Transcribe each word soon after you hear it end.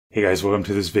Hey guys, welcome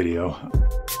to this video.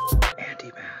 Andy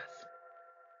Math.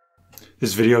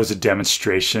 This video is a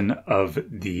demonstration of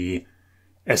the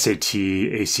SAT,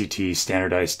 ACT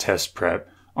standardized test prep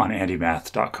on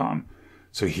andymath.com.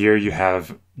 So here you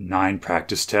have 9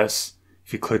 practice tests.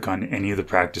 If you click on any of the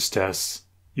practice tests,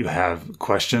 you have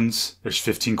questions. There's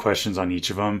 15 questions on each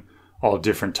of them, all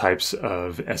different types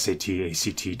of SAT,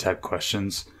 ACT type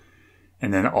questions.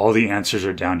 And then all the answers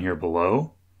are down here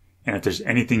below. And if there's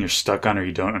anything you're stuck on or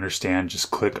you don't understand, just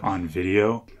click on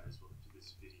video.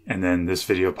 And then this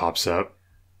video pops up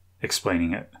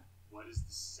explaining it. What is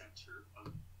the center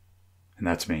of... And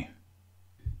that's me.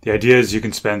 The idea is you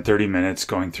can spend 30 minutes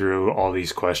going through all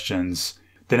these questions.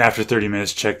 Then after 30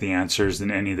 minutes, check the answers.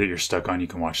 Then any that you're stuck on, you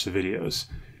can watch the videos.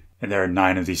 And there are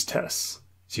 9 of these tests,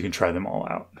 so you can try them all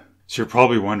out. So you're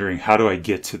probably wondering, how do I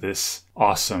get to this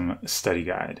awesome study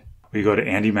guide? Well, you go to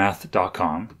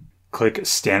andymath.com. Click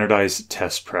Standardized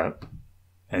Test Prep,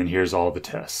 and here's all the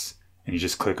tests. And you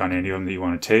just click on any of them that you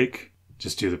want to take.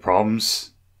 Just do the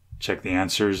problems, check the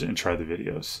answers, and try the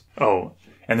videos. Oh,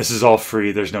 and this is all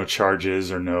free. There's no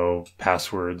charges or no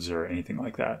passwords or anything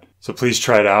like that. So please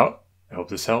try it out. I hope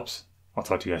this helps. I'll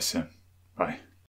talk to you guys soon. Bye.